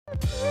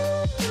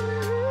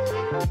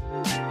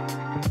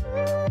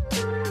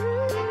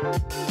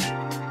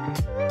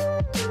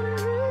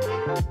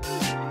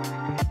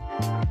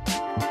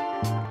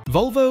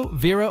Volvo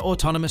Vera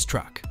autonomous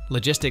truck.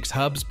 Logistics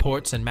hubs,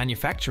 ports, and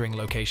manufacturing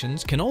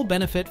locations can all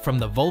benefit from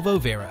the Volvo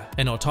Vera,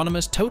 an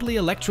autonomous, totally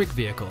electric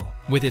vehicle.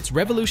 With its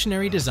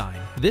revolutionary design,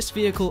 this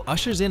vehicle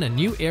ushers in a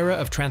new era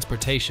of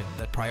transportation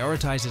that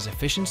prioritizes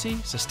efficiency,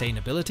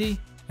 sustainability,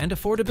 and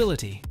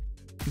affordability.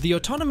 The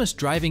autonomous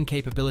driving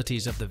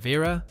capabilities of the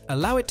Vera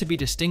allow it to be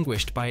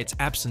distinguished by its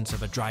absence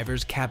of a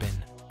driver's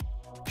cabin.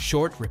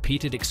 Short,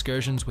 repeated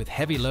excursions with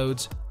heavy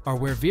loads are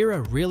where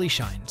Vera really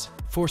shines.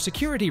 For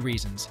security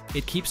reasons,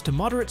 it keeps to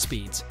moderate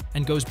speeds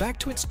and goes back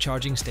to its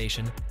charging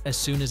station as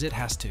soon as it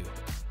has to.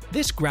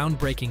 This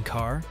groundbreaking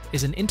car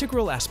is an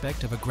integral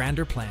aspect of a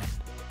grander plan,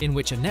 in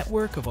which a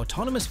network of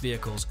autonomous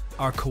vehicles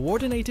are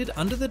coordinated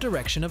under the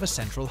direction of a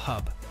central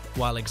hub.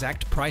 While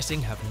exact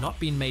pricing have not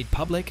been made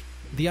public,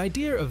 the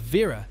idea of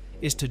Vera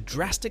is to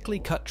drastically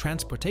cut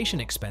transportation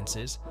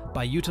expenses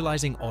by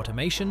utilizing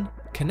automation,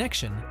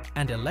 connection,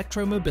 and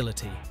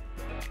electromobility.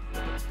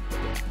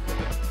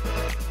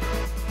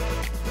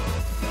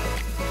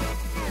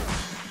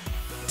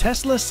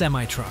 Tesla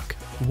Semi-Truck.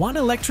 One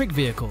electric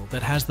vehicle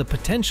that has the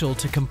potential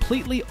to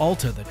completely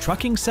alter the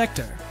trucking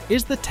sector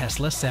is the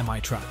Tesla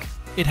Semi-Truck.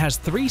 It has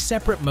 3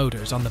 separate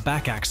motors on the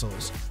back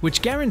axles,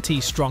 which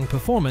guarantee strong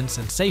performance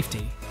and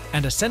safety,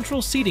 and a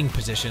central seating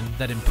position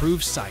that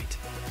improves sight.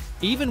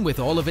 Even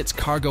with all of its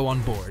cargo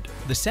on board,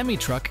 the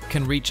semi-truck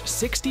can reach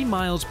 60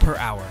 miles per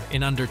hour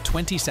in under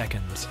 20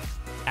 seconds.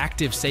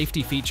 Active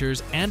safety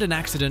features and an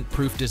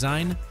accident-proof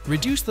design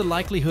reduce the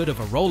likelihood of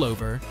a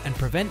rollover and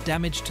prevent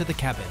damage to the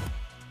cabin.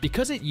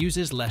 Because it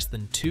uses less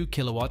than 2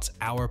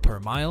 kilowatts-hour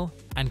per mile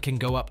and can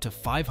go up to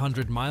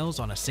 500 miles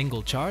on a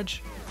single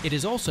charge, it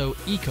is also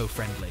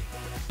eco-friendly.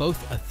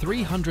 Both a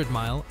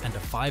 300-mile and a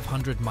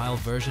 500-mile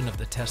version of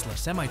the Tesla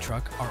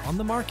semi-truck are on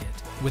the market,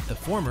 with the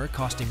former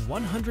costing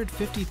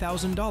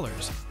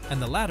 $150,000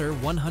 and the latter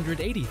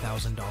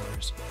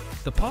 $180,000.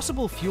 The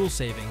possible fuel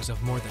savings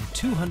of more than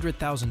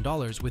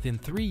 $200,000 within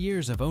 3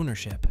 years of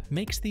ownership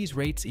makes these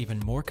rates even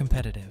more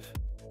competitive.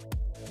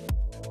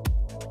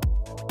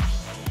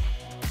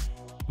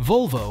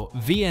 Volvo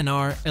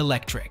VNR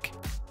Electric.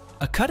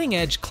 A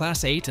cutting-edge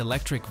Class 8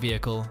 electric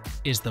vehicle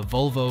is the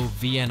Volvo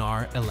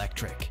VNR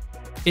Electric.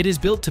 It is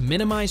built to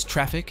minimize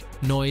traffic,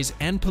 noise,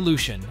 and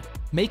pollution,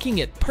 making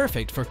it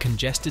perfect for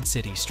congested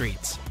city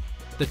streets.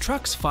 The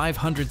truck's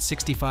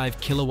 565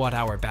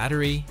 kilowatt-hour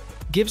battery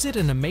gives it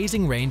an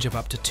amazing range of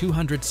up to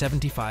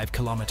 275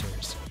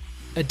 kilometers.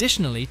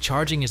 Additionally,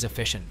 charging is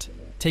efficient,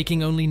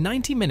 taking only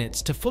 90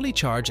 minutes to fully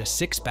charge a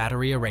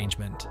 6-battery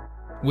arrangement.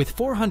 With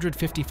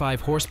 455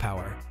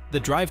 horsepower, the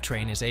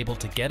drivetrain is able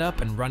to get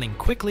up and running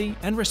quickly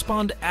and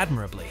respond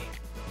admirably.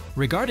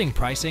 Regarding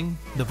pricing,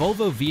 the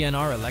Volvo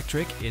VNR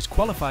Electric is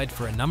qualified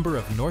for a number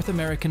of North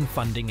American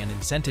funding and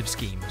incentive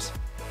schemes,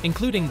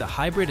 including the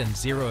Hybrid and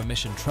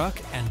Zero-Emission Truck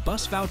and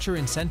Bus Voucher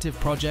Incentive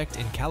Project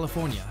in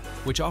California,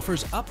 which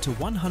offers up to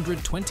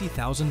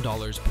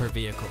 $120,000 per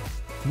vehicle.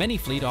 Many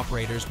fleet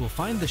operators will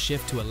find the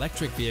shift to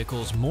electric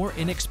vehicles more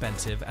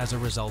inexpensive as a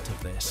result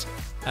of this.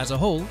 As a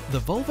whole, the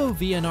Volvo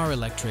VNR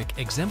Electric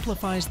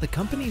exemplifies the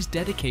company's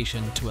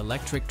dedication to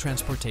electric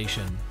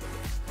transportation.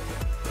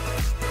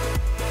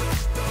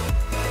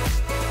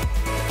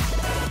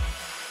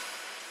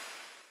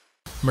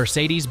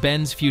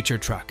 Mercedes-Benz Future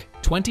Truck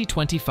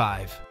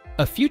 2025.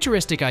 A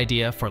futuristic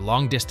idea for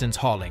long-distance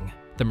hauling,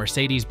 the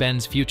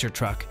Mercedes-Benz Future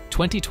Truck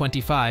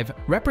 2025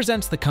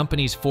 represents the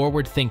company's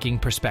forward-thinking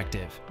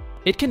perspective.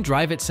 It can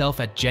drive itself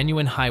at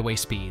genuine highway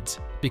speeds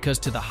because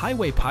to the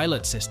highway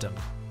pilot system,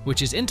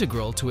 which is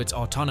integral to its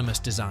autonomous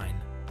design.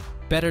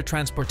 Better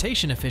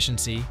transportation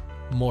efficiency,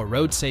 more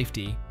road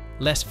safety,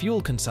 less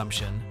fuel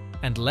consumption,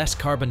 and less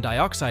carbon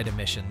dioxide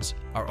emissions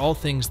are all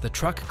things the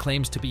truck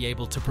claims to be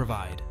able to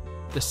provide.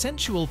 The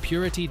sensual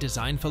purity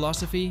design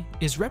philosophy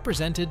is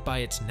represented by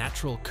its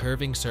natural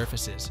curving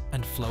surfaces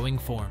and flowing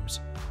forms,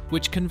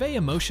 which convey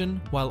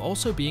emotion while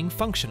also being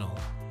functional.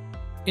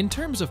 In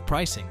terms of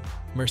pricing,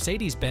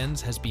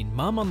 Mercedes-Benz has been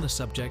mum on the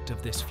subject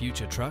of this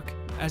future truck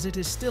as it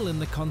is still in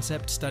the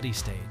concept study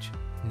stage.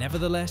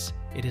 Nevertheless,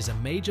 it is a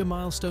major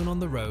milestone on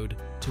the road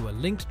to a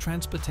linked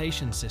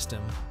transportation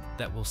system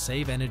that will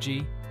save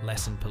energy,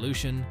 lessen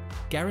pollution,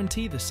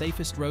 guarantee the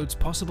safest roads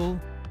possible,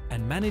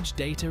 and manage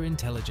data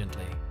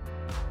intelligently.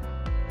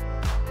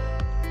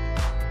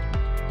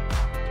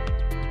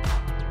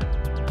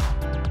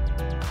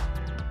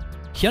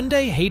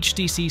 Hyundai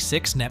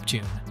HTC6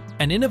 Neptune.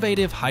 An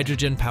innovative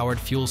hydrogen-powered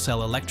fuel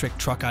cell electric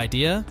truck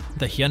idea,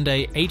 the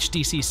Hyundai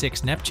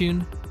HTC6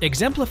 Neptune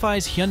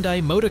exemplifies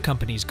Hyundai Motor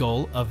Company's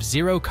goal of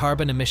zero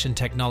carbon emission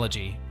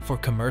technology for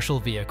commercial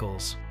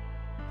vehicles.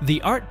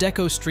 The Art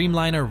Deco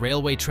streamliner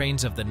railway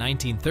trains of the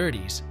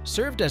 1930s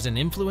served as an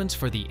influence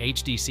for the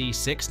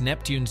HTC6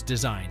 Neptune's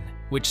design,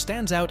 which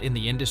stands out in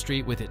the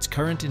industry with its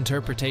current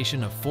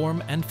interpretation of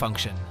form and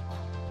function.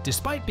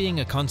 Despite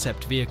being a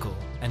concept vehicle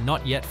and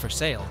not yet for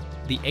sale,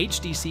 the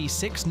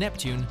HTC6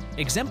 Neptune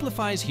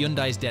exemplifies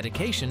Hyundai's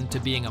dedication to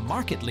being a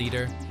market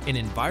leader in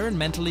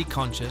environmentally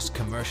conscious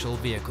commercial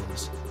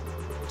vehicles.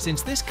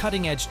 Since this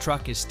cutting-edge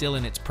truck is still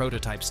in its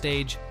prototype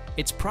stage,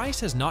 its price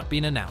has not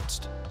been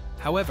announced.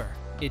 However,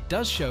 it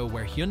does show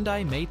where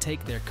Hyundai may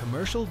take their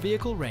commercial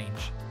vehicle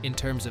range in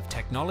terms of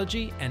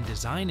technology and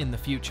design in the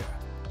future.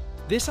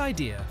 This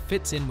idea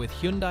fits in with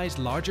Hyundai's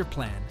larger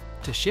plan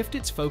to shift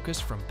its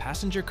focus from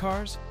passenger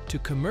cars to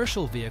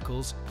commercial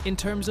vehicles in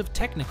terms of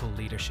technical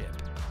leadership.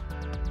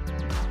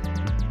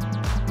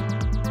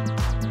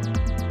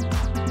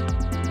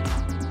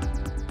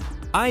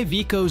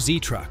 IVECO Z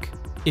Truck.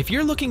 If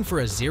you're looking for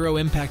a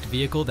zero-impact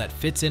vehicle that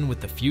fits in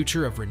with the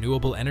future of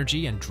renewable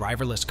energy and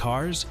driverless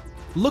cars,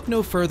 look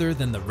no further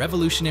than the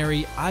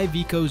revolutionary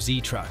IVECO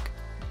Z Truck.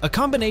 A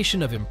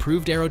combination of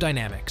improved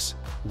aerodynamics,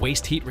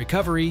 waste heat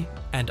recovery,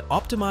 and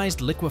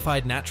optimized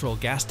liquefied natural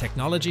gas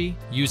technology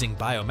using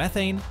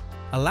biomethane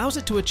allows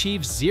it to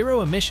achieve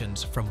zero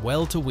emissions from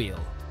well to wheel.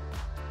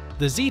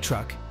 The Z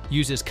Truck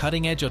uses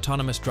cutting-edge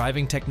autonomous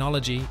driving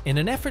technology in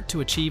an effort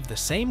to achieve the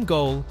same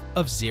goal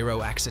of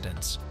zero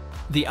accidents.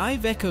 The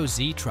IVECO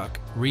Z Truck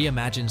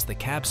reimagines the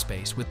cab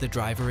space with the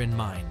driver in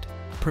mind,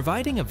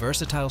 providing a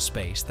versatile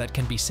space that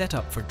can be set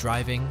up for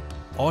driving,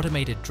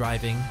 automated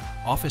driving,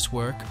 office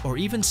work, or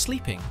even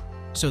sleeping,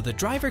 so the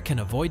driver can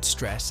avoid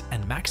stress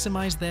and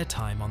maximize their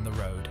time on the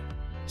road.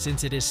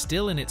 Since it is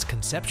still in its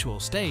conceptual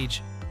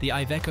stage, the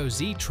IVECO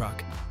Z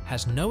Truck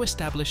has no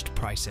established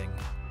pricing.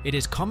 It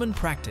is common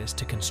practice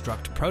to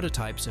construct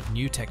prototypes of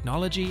new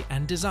technology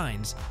and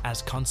designs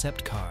as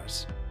concept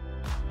cars.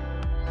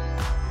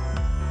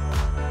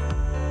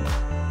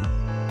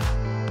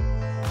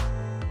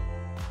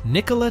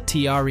 NIKOLA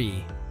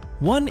TRE.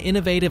 One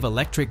innovative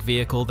electric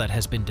vehicle that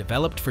has been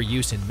developed for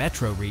use in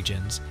metro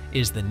regions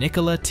is the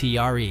NIKOLA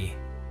TRE.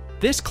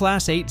 This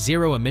Class 8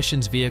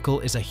 zero-emissions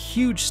vehicle is a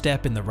huge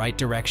step in the right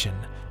direction,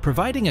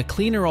 providing a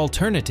cleaner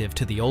alternative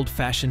to the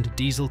old-fashioned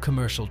diesel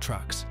commercial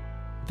trucks.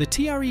 The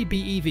TRE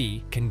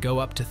BEV can go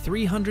up to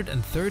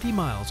 330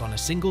 miles on a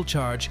single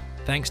charge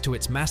thanks to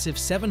its massive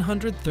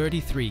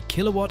 733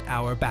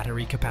 kilowatt-hour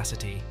battery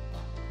capacity.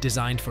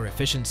 Designed for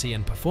efficiency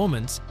and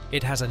performance,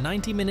 it has a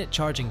 90-minute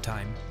charging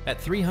time at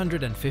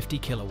 350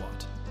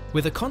 kilowatt.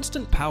 With a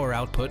constant power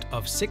output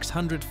of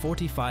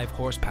 645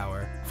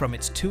 horsepower from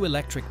its two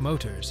electric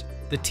motors,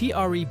 the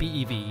TRE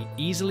BEV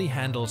easily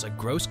handles a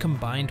gross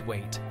combined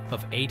weight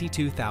of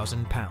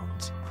 82,000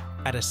 pounds.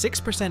 At a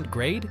 6%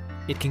 grade,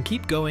 it can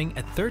keep going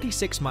at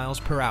 36 miles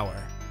per hour,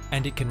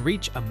 and it can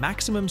reach a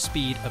maximum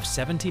speed of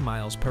 70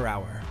 miles per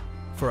hour.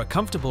 For a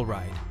comfortable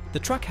ride, the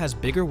truck has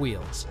bigger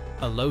wheels,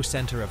 a low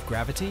center of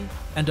gravity,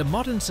 and a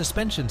modern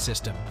suspension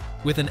system.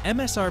 With an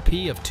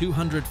MSRP of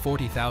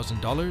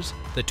 $240,000,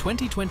 the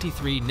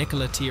 2023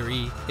 NIKOLA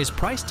TRE is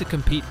priced to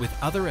compete with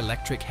other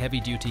electric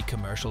heavy-duty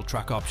commercial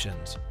truck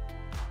options.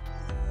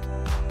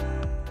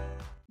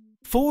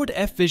 Ford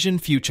F-Vision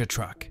Future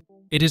Truck.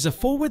 It is a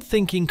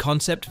forward-thinking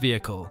concept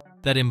vehicle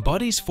that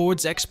embodies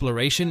Ford's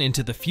exploration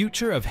into the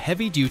future of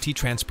heavy-duty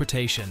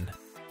transportation,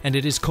 and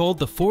it is called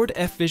the Ford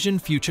F-Vision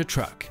Future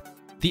Truck.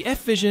 The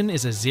F-Vision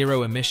is a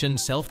zero-emission,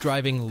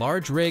 self-driving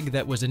large rig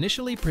that was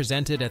initially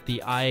presented at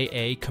the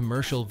IAA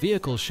Commercial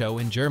Vehicle Show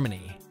in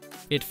Germany.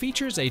 It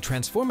features a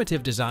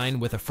transformative design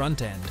with a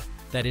front end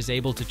that is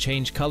able to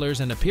change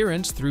colors and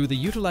appearance through the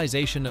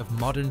utilization of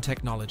modern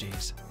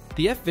technologies.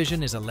 The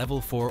F-Vision is a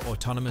Level 4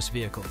 autonomous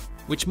vehicle,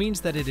 which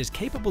means that it is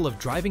capable of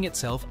driving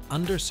itself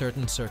under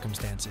certain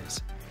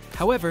circumstances.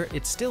 However,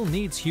 it still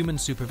needs human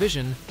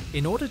supervision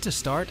in order to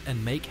start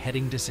and make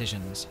heading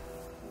decisions.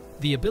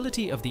 The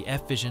ability of the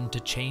F-Vision to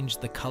change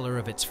the color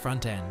of its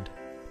front end,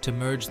 to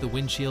merge the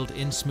windshield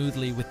in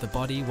smoothly with the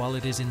body while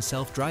it is in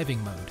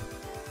self-driving mode,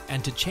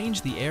 and to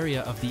change the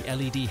area of the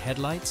LED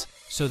headlights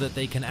so that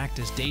they can act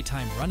as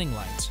daytime running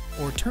lights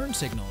or turn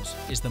signals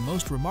is the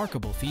most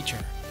remarkable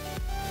feature.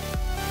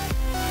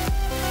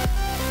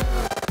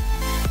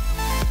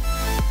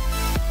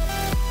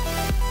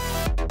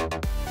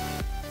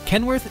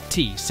 Kenworth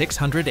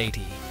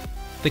T680.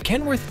 The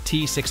Kenworth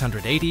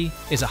T680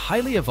 is a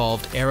highly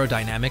evolved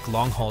aerodynamic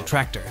long-haul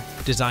tractor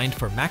designed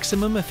for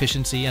maximum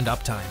efficiency and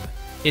uptime.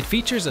 It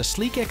features a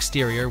sleek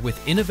exterior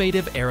with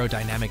innovative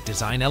aerodynamic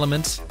design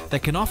elements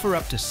that can offer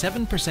up to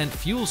 7%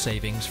 fuel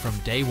savings from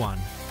day one.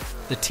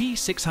 The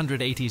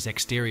T680's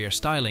exterior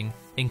styling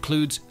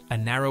includes a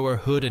narrower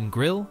hood and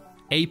grille,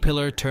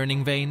 A-pillar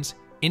turning vanes,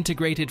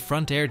 integrated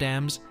front air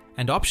dams,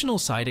 and optional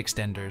side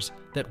extenders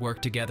that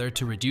work together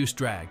to reduce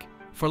drag.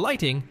 For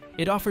lighting,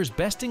 it offers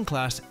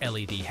best-in-class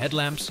LED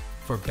headlamps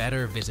for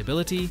better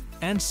visibility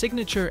and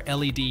signature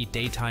LED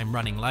daytime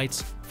running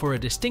lights for a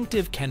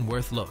distinctive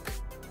Kenworth look.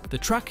 The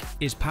truck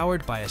is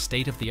powered by a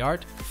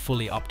state-of-the-art,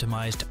 fully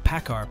optimized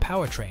PACCAR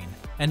powertrain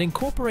and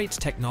incorporates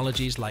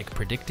technologies like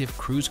predictive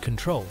cruise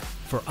control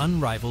for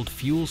unrivaled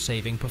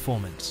fuel-saving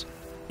performance.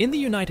 In the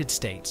United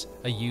States,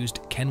 a used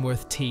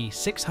Kenworth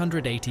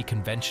T680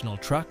 conventional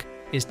truck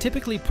is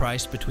typically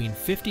priced between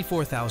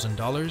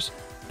 $54,000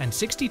 and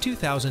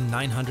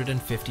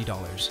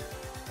 $62,950.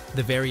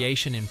 The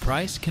variation in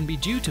price can be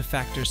due to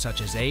factors such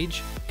as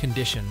age,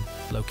 condition,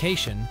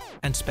 location,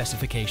 and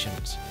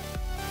specifications.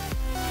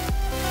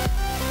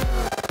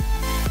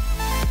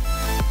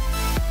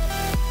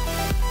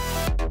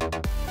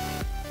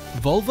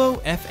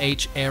 Volvo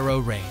FH Aero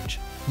range.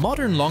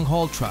 Modern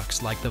long-haul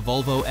trucks like the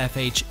Volvo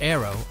FH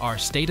Aero are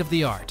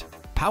state-of-the-art.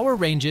 Power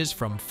ranges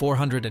from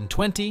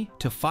 420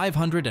 to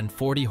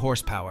 540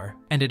 horsepower,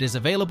 and it is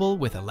available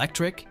with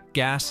electric,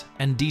 gas,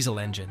 and diesel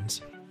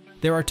engines.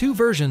 There are two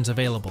versions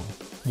available,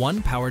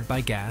 one powered by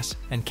gas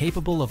and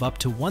capable of up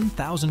to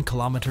 1,000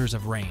 kilometers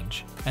of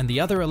range, and the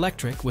other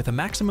electric with a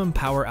maximum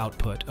power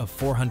output of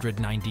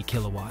 490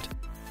 kilowatt.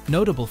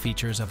 Notable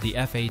features of the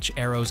FH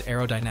Aero's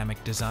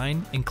aerodynamic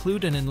design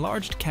include an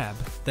enlarged cab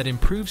that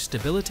improves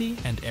stability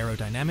and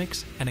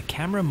aerodynamics, and a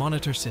camera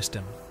monitor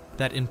system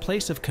that, in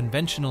place of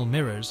conventional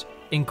mirrors,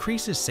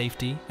 increases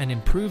safety and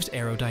improves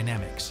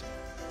aerodynamics.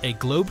 A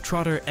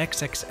Globetrotter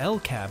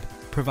XXL cab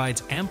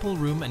provides ample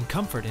room and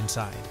comfort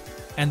inside,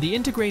 and the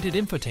integrated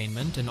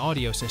infotainment and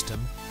audio system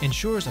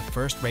ensures a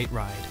first-rate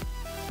ride.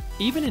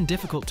 Even in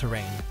difficult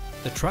terrain,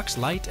 the truck's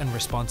light and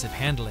responsive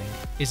handling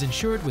is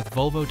ensured with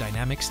Volvo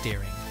dynamic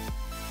steering.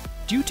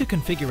 Due to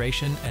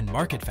configuration and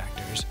market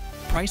factors,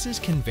 prices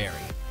can vary.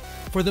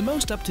 For the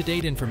most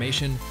up-to-date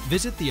information,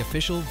 visit the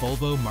official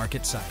Volvo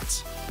market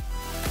sites.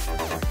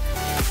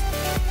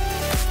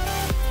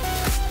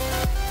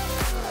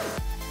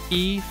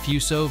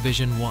 E-FUSO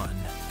Vision One.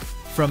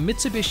 From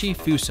Mitsubishi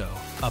Fuso,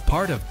 a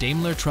part of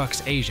Daimler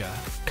Trucks Asia,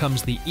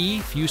 comes the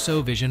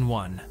E-FUSO Vision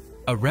One,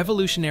 a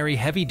revolutionary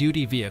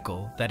heavy-duty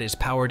vehicle that is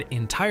powered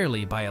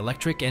entirely by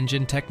electric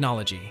engine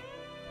technology.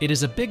 It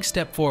is a big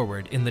step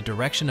forward in the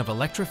direction of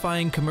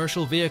electrifying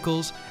commercial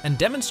vehicles and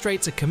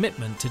demonstrates a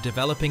commitment to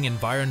developing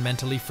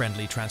environmentally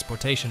friendly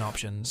transportation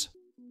options.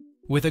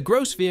 With a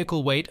gross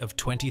vehicle weight of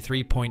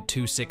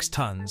 23.26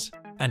 tons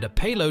and a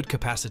payload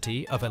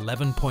capacity of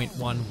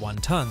 11.11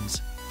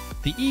 tons,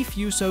 the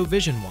E-FUSO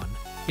Vision One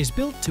is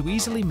built to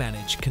easily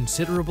manage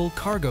considerable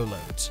cargo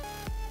loads.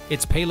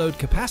 Its payload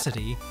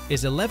capacity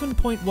is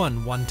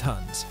 11.11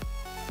 tons.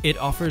 It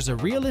offers a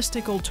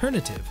realistic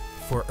alternative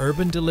for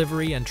urban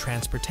delivery and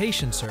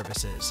transportation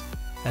services,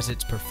 as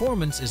its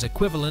performance is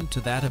equivalent to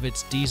that of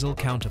its diesel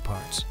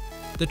counterparts.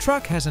 The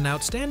truck has an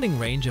outstanding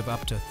range of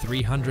up to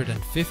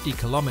 350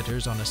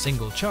 kilometers on a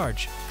single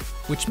charge,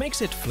 which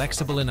makes it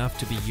flexible enough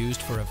to be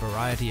used for a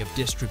variety of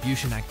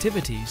distribution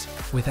activities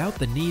without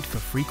the need for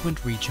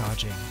frequent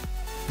recharging.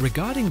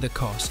 Regarding the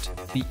cost,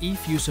 the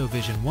E-FUSO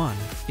Vision One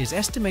is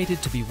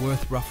estimated to be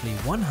worth roughly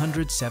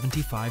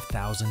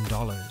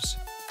 $175,000.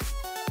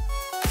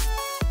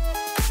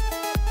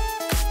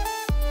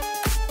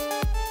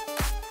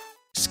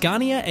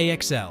 SCANIA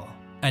AXL.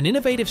 An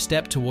innovative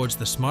step towards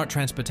the smart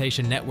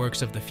transportation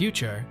networks of the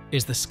future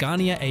is the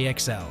SCANIA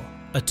AXL,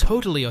 a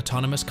totally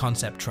autonomous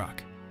concept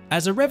truck.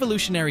 As a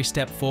revolutionary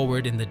step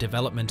forward in the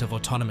development of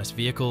autonomous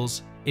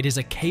vehicles, it is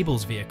a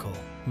cables vehicle,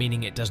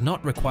 meaning it does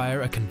not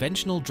require a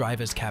conventional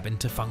driver's cabin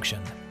to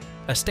function.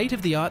 A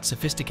state-of-the-art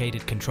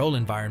sophisticated control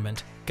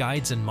environment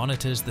guides and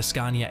monitors the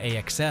SCANIA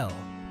AXL,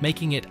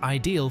 making it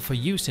ideal for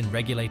use in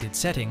regulated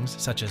settings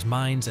such as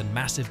mines and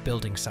massive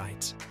building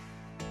sites.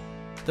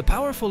 The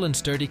powerful and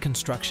sturdy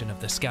construction of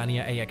the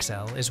SCANIA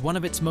AXL is one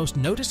of its most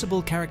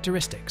noticeable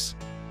characteristics.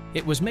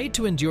 It was made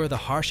to endure the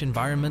harsh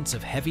environments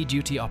of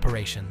heavy-duty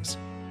operations.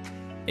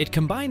 It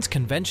combines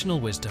conventional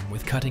wisdom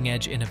with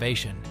cutting-edge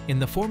innovation in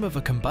the form of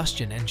a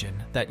combustion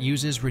engine that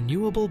uses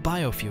renewable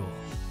biofuel.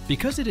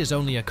 Because it is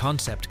only a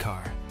concept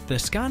car, the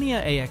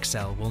SCANIA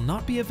AXL will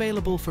not be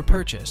available for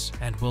purchase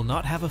and will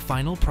not have a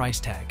final price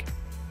tag.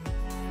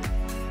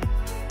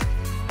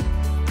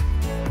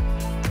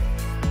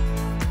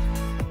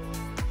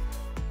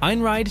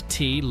 Einride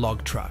T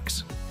Log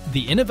Trucks.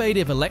 The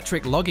innovative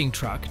electric logging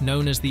truck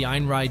known as the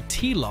Einride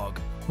T Log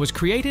was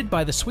created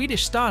by the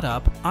Swedish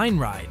startup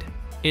Einride.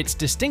 Its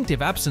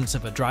distinctive absence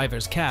of a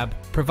driver's cab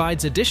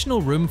provides additional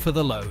room for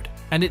the load,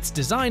 and its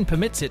design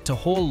permits it to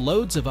haul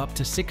loads of up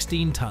to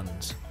 16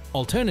 tons.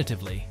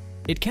 Alternatively,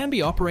 it can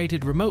be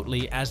operated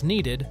remotely as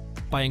needed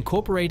by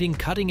incorporating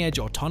cutting-edge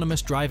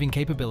autonomous driving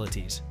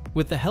capabilities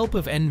with the help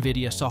of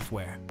NVIDIA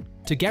software.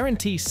 To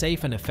guarantee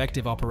safe and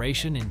effective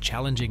operation in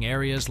challenging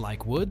areas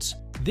like woods,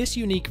 this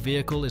unique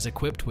vehicle is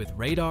equipped with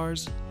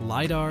radars,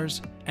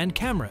 lidars, and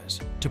cameras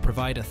to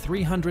provide a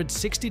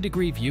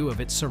 360-degree view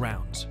of its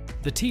surrounds.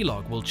 The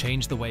T-Log will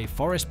change the way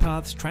forest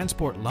paths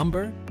transport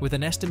lumber with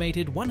an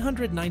estimated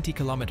 190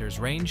 kilometers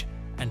range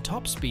and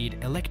top speed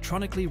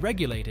electronically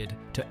regulated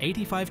to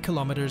 85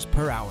 kilometers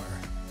per hour.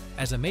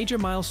 As a major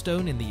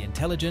milestone in the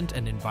intelligent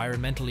and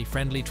environmentally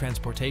friendly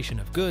transportation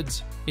of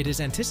goods, it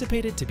is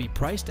anticipated to be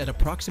priced at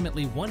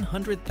approximately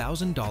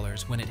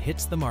 $100,000 when it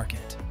hits the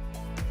market.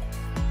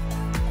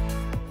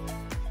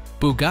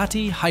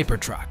 Bugatti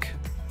Hypertruck.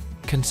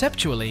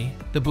 Conceptually,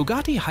 the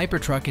Bugatti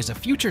Hypertruck is a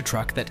future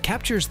truck that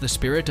captures the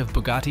spirit of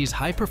Bugatti's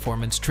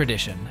high-performance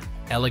tradition.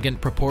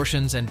 Elegant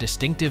proportions and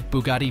distinctive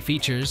Bugatti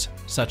features,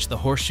 such as the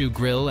horseshoe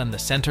grille and the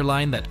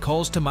centerline that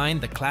calls to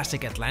mind the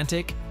classic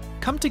Atlantic,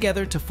 come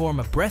together to form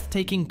a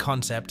breathtaking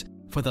concept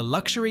for the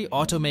luxury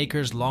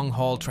automaker's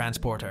long-haul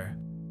transporter.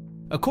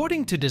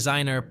 According to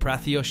designer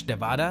Prathyush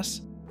Devadas,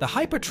 the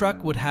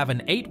Hypertruck would have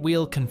an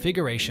 8-wheel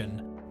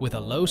configuration with a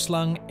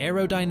low-slung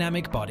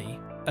aerodynamic body,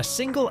 a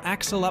single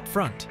axle up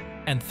front,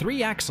 and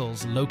 3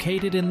 axles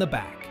located in the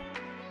back.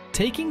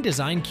 Taking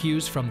design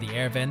cues from the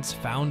air vents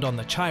found on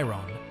the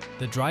Chiron,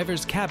 the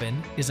driver's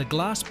cabin is a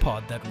glass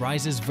pod that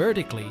rises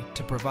vertically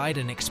to provide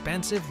an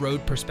expansive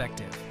road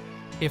perspective.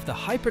 If the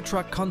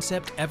hypertruck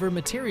concept ever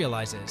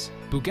materializes,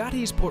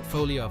 Bugatti's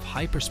portfolio of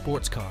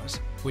hypersports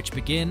cars, which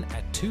begin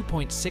at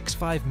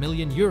 2.65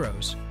 million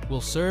euros, will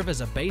serve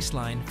as a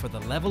baseline for the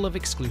level of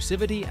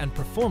exclusivity and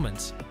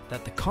performance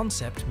that the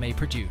concept may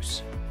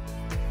produce.